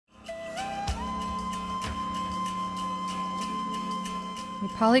A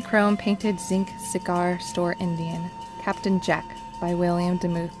polychrome painted zinc cigar store Indian, Captain Jack, by William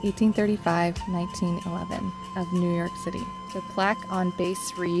Demuth, 1835-1911, of New York City. The plaque on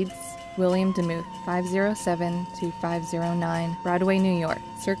base reads, William Demuth, 507-509, Broadway, New York,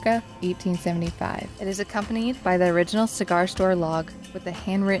 circa 1875. It is accompanied by the original cigar store log with a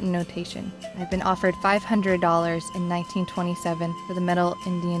handwritten notation. I've been offered $500 in 1927 for the metal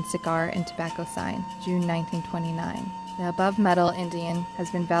Indian cigar and tobacco sign, June 1929. The above metal Indian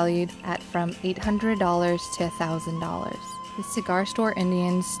has been valued at from $800 to $1,000. The cigar store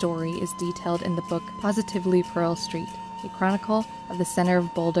Indian's story is detailed in the book Positively Pearl Street, a chronicle of the center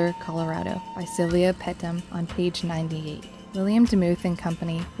of Boulder, Colorado, by Sylvia Pettam on page 98. William Demuth and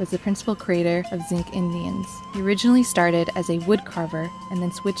Company was the principal creator of zinc Indians. He originally started as a wood carver and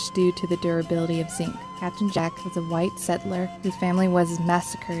then switched due to the durability of zinc. Captain Jack was a white settler whose family was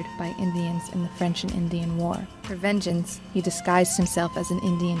massacred by Indians in the French and Indian War. For vengeance, he disguised himself as an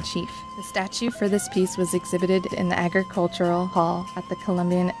Indian chief. The statue for this piece was exhibited in the Agricultural Hall at the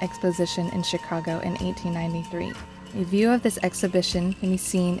Columbian Exposition in Chicago in 1893. A view of this exhibition can be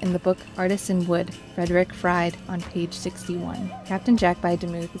seen in the book Artists in Wood, Frederick Fried, on page 61. Captain Jack by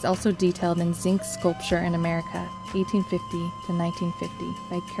Demuth is also detailed in Zinc Sculpture in America, 1850 to 1950,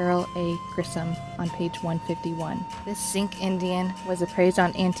 by Carol A. Grissom, on page 151. This zinc Indian was appraised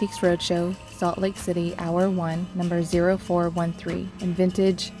on Antiques Roadshow, Salt Lake City, Hour 1, number 0413, and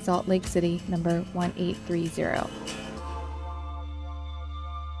Vintage, Salt Lake City, number 1830.